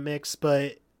are in the mix.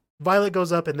 But Violet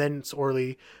goes up, and then it's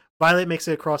Orly. Violet makes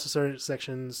it across a certain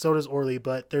section. So does Orly.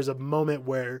 But there's a moment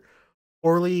where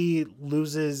Orly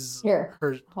loses here,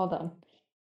 her. hold on.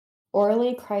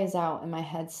 Orly cries out, and my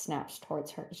head snaps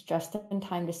towards hers, just in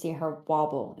time to see her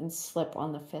wobble and slip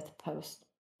on the fifth post.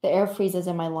 The air freezes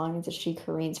in my lungs as she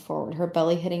careens forward, her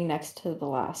belly hitting next to the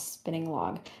last spinning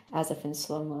log, as if in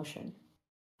slow motion.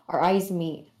 Our eyes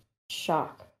meet,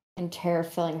 shock and terror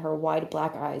filling her wide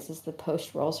black eyes as the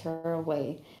post rolls her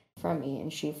away from me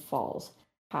and she falls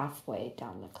halfway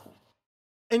down the cliff.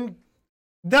 And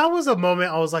that was a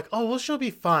moment I was like, oh, well, she'll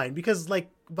be fine. Because,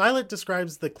 like, Violet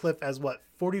describes the cliff as, what,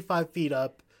 45 feet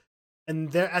up?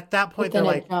 And they're at that point, But then they're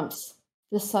it like, jumps.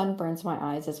 The sun burns my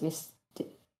eyes as we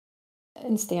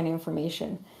in standing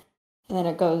formation. And then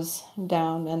it goes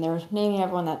down, and they're naming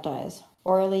everyone that dies.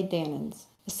 Orly Dannons.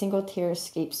 A single tear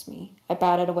escapes me. I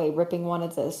bat it away, ripping one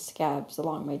of the scabs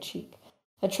along my cheek.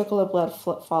 A trickle of blood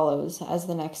follows as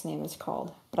the next name is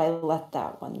called, but I let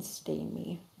that one stain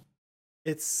me.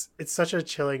 it's such a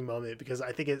chilling moment because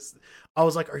I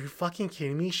was like, are you fucking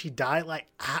kidding me? She died like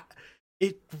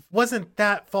it wasn't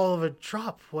that fall of a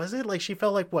drop, was it? Like she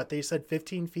fell like what they said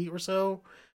 15 feet or so.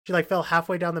 She like fell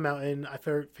halfway down the mountain. I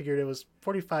figured it was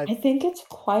 45. I think it's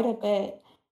quite a bit.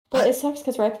 But I, it sucks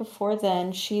because right before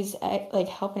then, she's like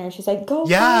helping her. She's like, "Go,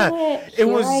 yeah, Violet! it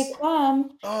Here I was.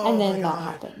 come!" And Oh my then that god!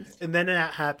 happens And then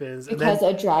that happens, and because then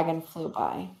a dragon flew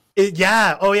by.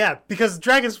 yeah, oh yeah, because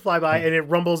dragons fly by and it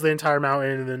rumbles the entire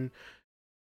mountain, and then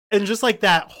and just like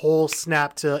that whole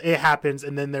snap to it happens,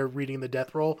 and then they're reading the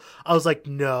death roll. I was like,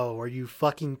 no, are you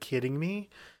fucking kidding me?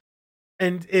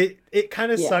 And it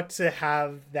kind of Yeah, sucked to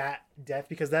have that death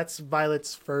because that's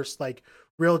Violet's first like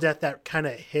real death that kind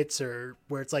of hits her,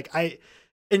 where it's like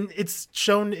and it's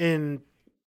shown in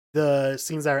the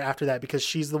scenes that are after that because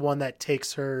she's the one that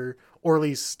takes her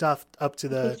Orly's stuff up to it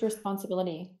the. takes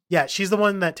responsibility. Yeah, she's the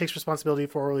one that takes responsibility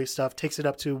for Orly's stuff, takes it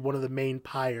up to one of the main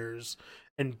pyres,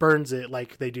 and burns it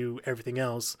like they do everything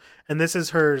else. And this is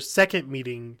her second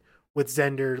meeting with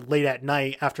Zender late at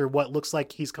night after what looks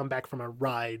like he's come back from a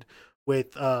ride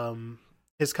with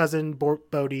his cousin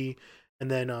Bodhi and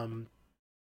then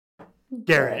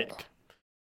Garrick.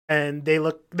 And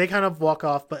they kind of walk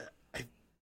off, but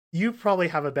you probably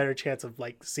have a better chance of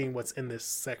like seeing what's in this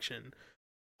section.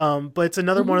 But it's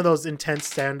another one of those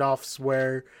intense standoffs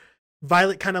where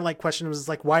Violet kind of like questions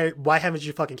like, why haven't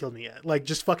you fucking killed me yet? Like,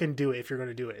 just fucking do it if you're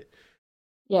gonna do it.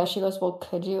 Yeah, she goes, well,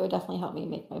 could you? It definitely help me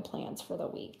make my plans for the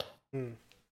week. When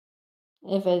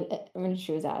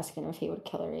she was asking if he would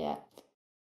kill her yet.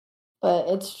 But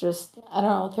it's just, I don't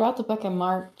know, throughout the book I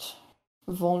marked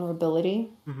vulnerability.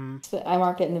 So I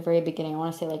marked it in the very beginning. I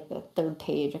want to say like the third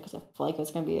page because I feel like it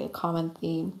was going to be a common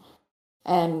theme.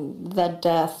 And the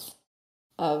death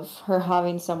of her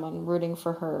having someone rooting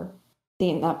for her,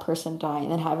 seeing that person die,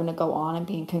 and then having to go on and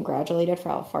being congratulated for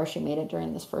how far she made it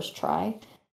during this first try.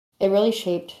 It really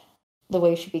shaped the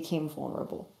way she became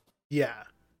vulnerable. Yeah.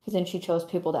 Because then she chose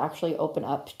people to actually open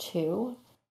up to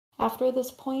after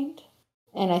this point.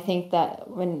 And I think that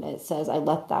when it says, I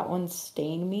let that one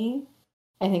stain me,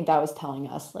 I think that was telling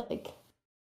us, like,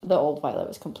 the old Violet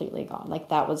was completely gone. Like,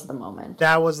 that was the moment.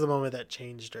 That was the moment that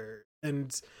changed her.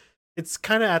 And it's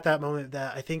kind of at that moment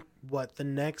that I think the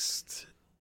next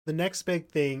big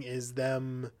thing is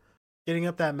them getting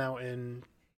up that mountain,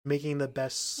 making the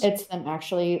best. It's them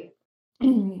actually,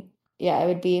 yeah, it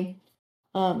would be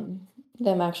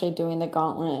them actually doing the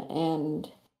gauntlet. And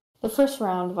the first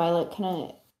round, Violet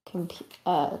couldn't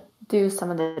do some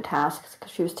of the tasks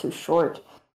because she was too short.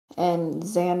 And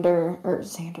Zayden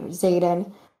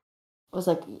was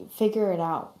like, figure it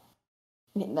out.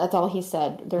 That's all he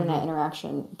said during that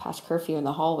interaction past curfew in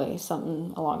the hallway,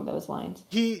 something along those lines.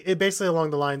 It basically along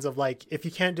the lines of like, if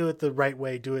you can't do it the right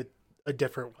way, do it a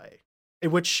different way.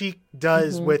 Which she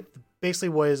does with basically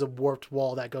what is a warped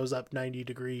wall that goes up 90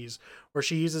 degrees, where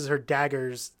she uses her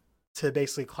daggers to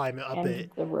basically climb up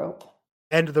it.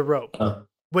 And the rope.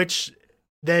 Which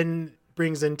then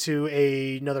brings into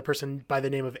another person by the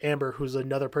name of Amber, who's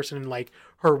another person in like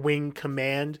her wing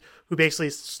command, who basically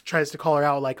tries to call her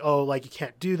out like, oh, like you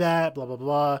can't do that, blah blah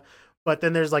blah. But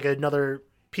then there's like another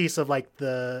piece of like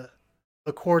the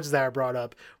chords that are brought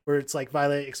up where it's like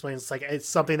Violet explains it's like it's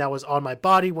something that was on my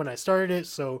body when I started it,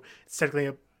 so it's technically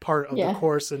a part of the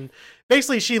course, and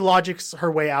basically she logics her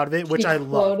way out of it, which I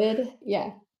love.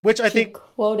 Which I think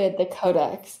quoted the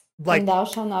codex. Like, and thou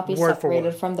shalt not be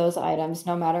separated from those items,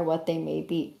 no matter what they may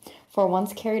be. For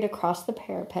once carried across the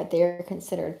parapet, they are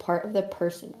considered part of the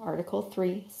person. Article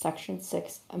 3, Section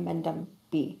 6, Amendum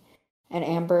B. And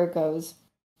Amber goes,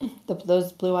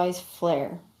 those blue eyes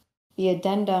flare. The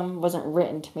addendum was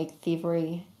written to make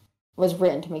thievery an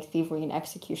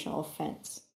executional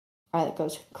offense. Violet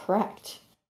goes, correct.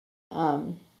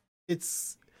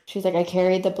 She's like, I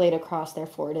carried the blade across,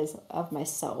 therefore it is of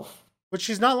myself. But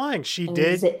she's not lying. She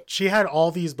did. She had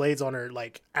all these blades on her,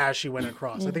 like, as she went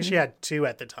across. I think she had 2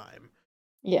 at the time.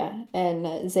 Yeah, and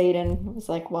Zayden was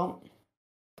like, well,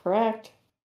 correct.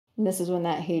 And this is when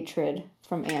that hatred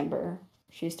from Amber,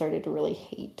 she started to really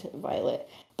hate Violet.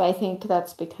 But I think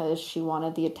that's because she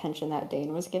wanted the attention that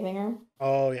Dane was giving her.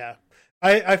 Oh, yeah.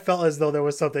 I felt as though there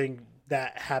was something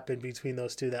that happened between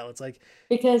those two that was like...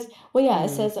 Because, well, yeah, it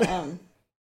says...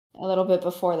 a little bit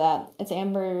before that, it's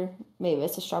Amber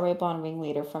Mavis, a strawberry blonde wing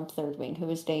leader from Third Wing, who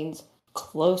was Dane's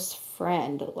close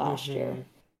friend last year.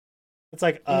 It's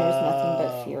like, and there's nothing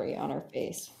but fury on her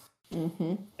face.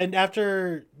 And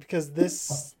after, because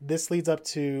this leads up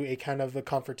to a kind of a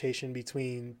confrontation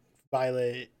between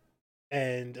Violet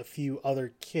and a few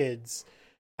other kids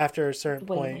after a certain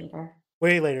point.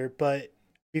 Way later, but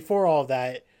before all of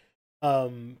that,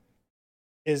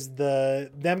 is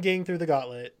them getting through the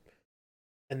gauntlet.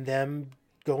 And them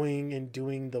going and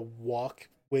doing the walk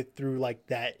through like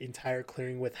that entire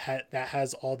clearing with that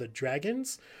has all the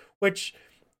dragons, which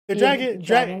the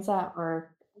dragons that were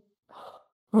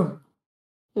it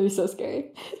was so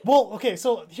scary. Well, okay,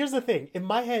 so here's the thing. In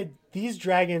my head, these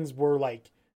dragons were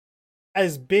like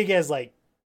as big as like,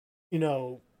 you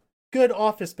know, good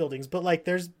office buildings, but like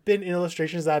there's been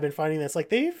illustrations that I've been finding that's like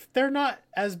they're not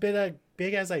as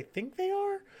big as I think they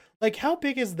are. Like, how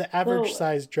big is the average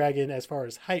size dragon as far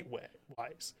as height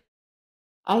wise?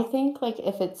 I think, like,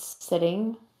 if it's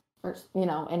sitting, or, you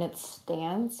know, in its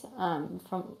stance,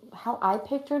 from how I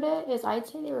pictured it, is I'd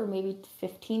say they were maybe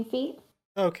 15 feet.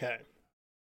 Okay.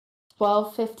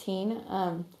 12, 15.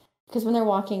 Because when they're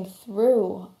walking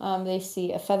through, they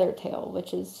see a feather tail,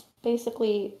 which is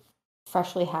basically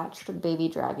freshly hatched baby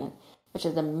dragon, which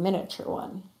is a miniature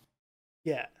one.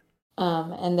 Yeah.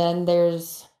 And then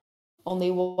there's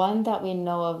only one that we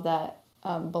know of that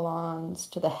belongs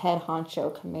to the head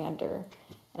honcho commander.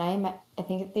 And I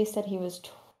think they said he was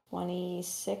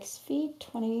 26 feet,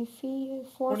 20 feet,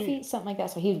 4 feet, something like that.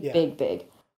 So he's big.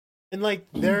 And like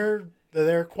they're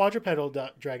quadrupedal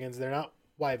dragons. They're not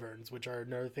wyverns, which are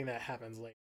another thing that happens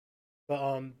later.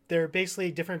 But they're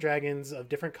basically different dragons of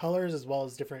different colors as well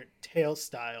as different tail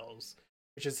styles,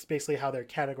 which is basically how they're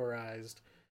categorized.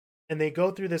 And they go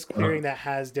through this clearing that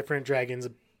has different dragons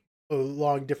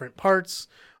along different parts.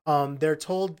 They're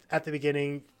told at the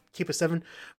beginning, keep a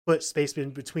 7-foot space in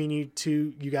between you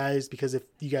guys, because if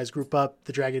you guys group up,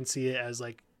 the dragons see it as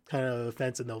like kind of a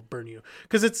fence and they'll burn you.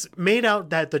 Because it's made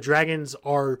out that the dragons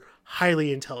are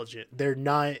highly intelligent. They're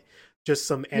not just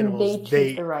some animals. They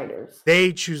choose the riders.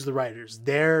 They choose the riders.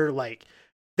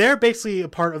 They're basically a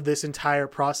part of this entire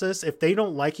process. If they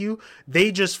don't like you,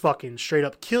 they just fucking straight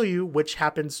up kill you, which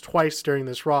happens twice during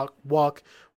this walk,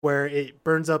 where it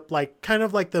burns up like kind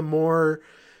of like the more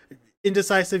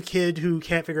indecisive kid who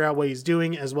can't figure out what he's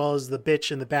doing, as well as the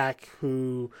bitch in the back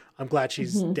who I'm glad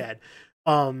she's dead.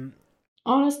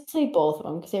 Honestly, both of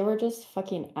them, because they were just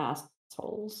fucking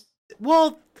assholes.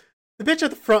 Well, the bitch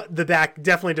at the back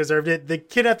definitely deserved it. The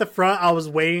kid at the front, I was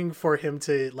waiting for him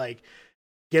to like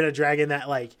get a dragon that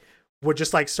like would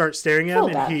just like start staring at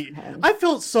him, and I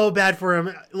felt so bad for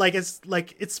him.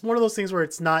 It's one of those things where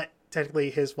it's not technically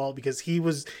his fault, because he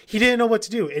didn't know what to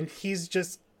do, and he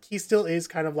still is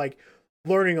kind of like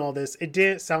learning all this. It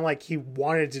didn't sound like he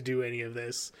wanted to do any of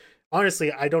this.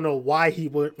 Honestly, I don't know why he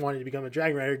wanted to become a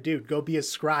dragon rider. Dude, go be a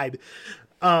scribe.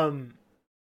 But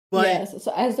yes,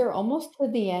 so as they're almost to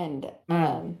the end,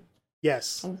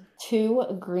 yes,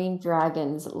 2 green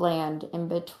dragons land in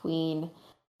between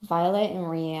Violet and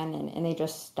Rhiannon, and they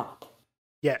just stop.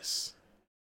 Yes.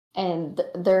 And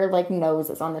their like nose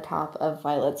is on the top of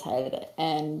Violet's head,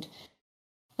 and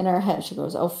in her head she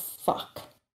goes, "Oh fuck.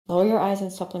 Lower your eyes in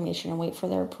sublimation and wait for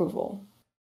their approval."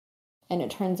 And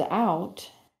it turns out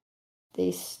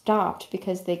they stopped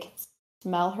because they could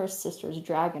smell her sister's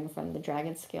dragon from the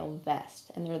dragon scale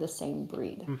vest, and they're the same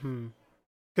breed.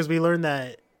 Because we learned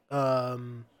that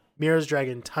Mira's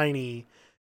dragon, Tiny,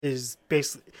 is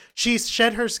basically, she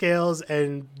shed her scales,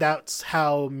 and that's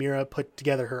how Mira put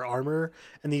together her armor,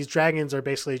 and these dragons are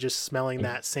basically just smelling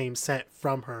that same scent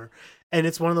from her. And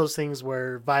it's one of those things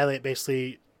where Violet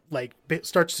basically like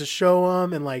starts to show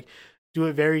them and like do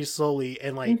it very slowly,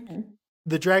 and like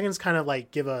the dragons kind of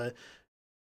like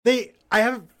I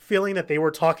have a feeling that they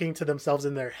were talking to themselves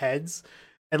in their heads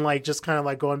and like just kind of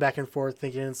like going back and forth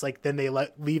thinking. It's like then they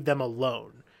leave them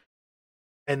alone.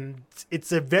 And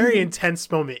it's a very intense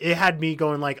moment. It had me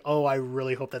going like, oh, I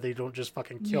really hope that they don't just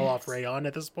fucking kill off Rayon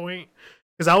at this point.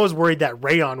 Because I was worried that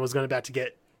Rayon was about to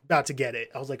get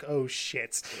it. I was like, oh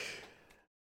shit.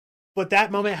 But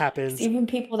that moment happens. Even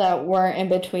people that weren't in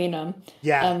between them.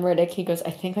 Yeah. Riddick, he goes,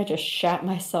 "I think I just shat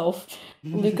myself."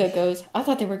 Luca goes, "I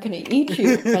thought they were going to eat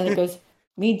you." Riley goes,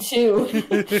 "Me too."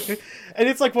 And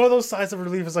it's like one of those sighs of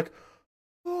relief. It's like,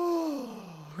 oh.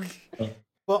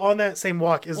 Well, on that same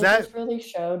walk, Just really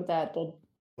showed that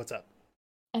What's up?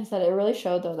 I said it really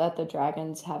showed though that the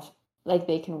dragons have like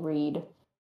they can read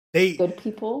good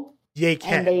people. They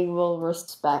can. And they will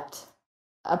respect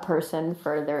a person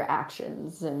for their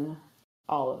actions and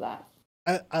all of that.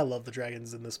 I love the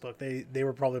dragons in this book. They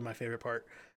were probably my favorite part.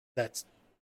 That's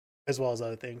as well as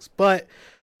other things. But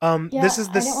this is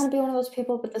this. I didn't want to be one of those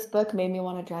people, but this book made me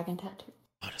want a dragon tattoo.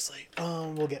 Honestly,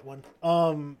 we'll get one.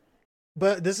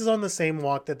 But this is on the same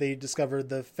walk that they discovered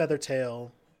the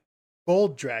Feathertail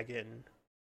gold dragon,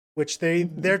 which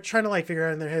they're trying to like figure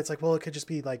out in their head. It's like, well, it could just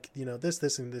be like, you know,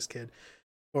 this and this kid,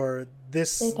 or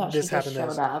this happened.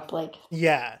 Showed up, like,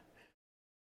 yeah.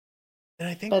 And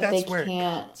I think that's where it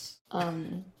comes.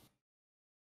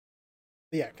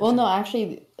 Yeah. Continue. Well, no,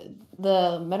 actually,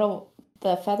 the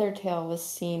Feathertail was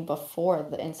seen before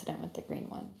the incident with the green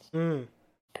ones.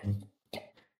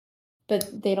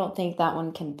 But they don't think that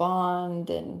one can bond,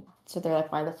 and so they're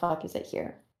like, why the fuck is it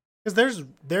here? Because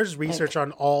there's research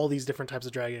on all these different types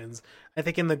of dragons. I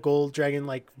think in the gold dragon,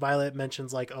 like Violet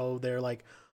mentions, like, oh, they're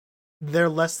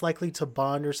less likely to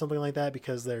bond or something like that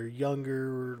because they're younger,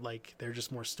 or like they're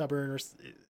just more stubborn, or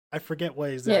I forget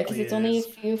what exactly. Yeah, because it's only a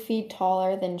few feet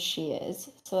taller than she is,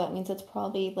 so that means it's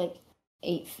probably like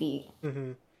 8 feet.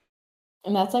 And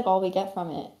that's like all we get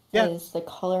from it is the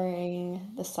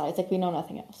coloring, the size. Like we know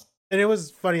nothing else. And it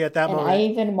was funny at that moment. I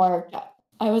even marked.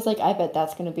 I was like, I bet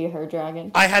that's going to be her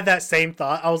dragon. I had that same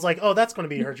thought. I was like, oh, that's going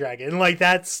to be her dragon. Like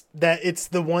it's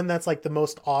the one that's like the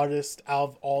most oddest out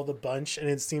of all the bunch. And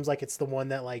it seems like it's the one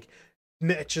that like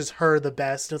matches her the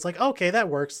best. And it's like, okay, that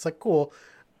works. It's like, cool.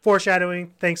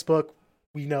 Foreshadowing. Thanks, book.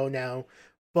 We know now.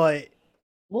 But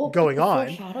going on.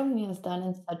 Foreshadowing is done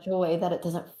in such a way that it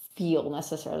doesn't feel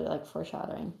necessarily like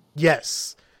foreshadowing.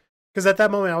 Yes. Because at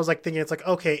that moment I was like thinking, it's like,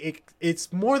 okay,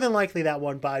 it's more than likely that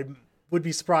one, but I would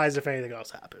be surprised if anything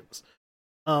else happens.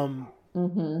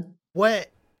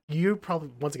 What you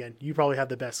probably have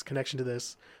the best connection to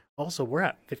this. Also, we're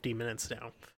at 15 minutes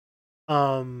now.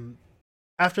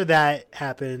 After that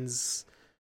happens,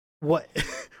 what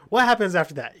what happens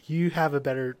after that? You have a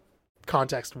better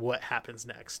context what happens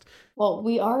next. Well,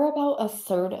 we are about a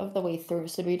third of the way through,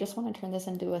 so do we just want to turn this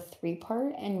into a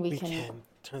three-part and we We can. can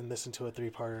turn this into a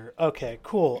three-parter. Okay,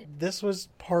 cool. This was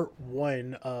part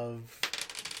 1 of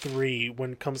 3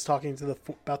 when it comes talking to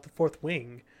about the fourth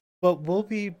wing. But we'll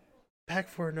be back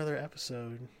for another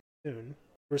episode soon.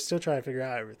 We're still trying to figure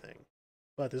out everything.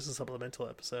 But this is a supplemental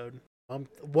episode.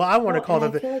 Well, I want to Well, call and I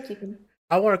them feel like you can.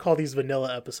 I want to call these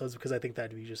vanilla episodes because I think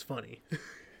that'd be just funny.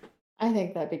 I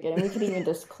think that'd be good. And we could even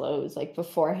disclose, like,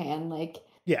 beforehand, like,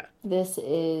 Yeah. this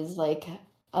is, like,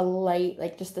 a light,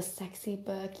 like, just a sexy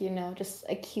book, you know, just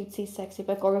a cutesy, sexy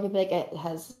book. Or we could be like, it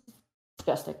has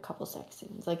just a couple sex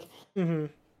scenes. Like, Mm-hmm.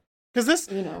 Because this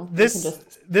you know,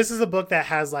 this is a book that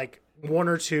has like one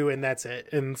or two and that's it,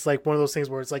 and it's like one of those things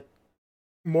where it's like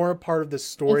more a part of the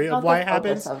story of why it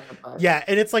happens. Yeah,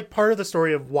 and it's like part of the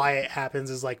story of why it happens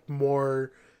is like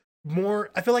more.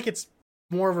 I feel like it's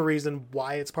more of a reason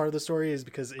why it's part of the story is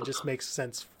because it just makes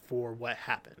sense for what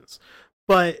happens.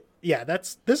 But yeah,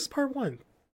 this is part 1,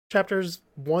 chapters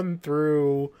 1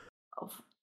 through.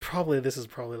 This is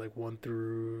probably like 1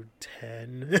 through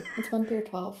 10. It's 1 through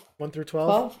 12. 1 through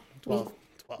 12? 12.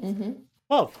 12. Mm-hmm.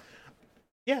 12.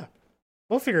 Yeah.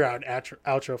 We'll figure out an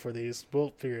outro for these.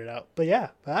 We'll figure it out. But yeah,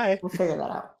 bye. We'll figure that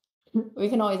out. You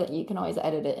can always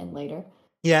edit it in later.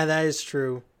 Yeah, that is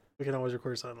true. We can always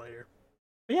record something later.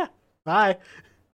 But yeah, bye.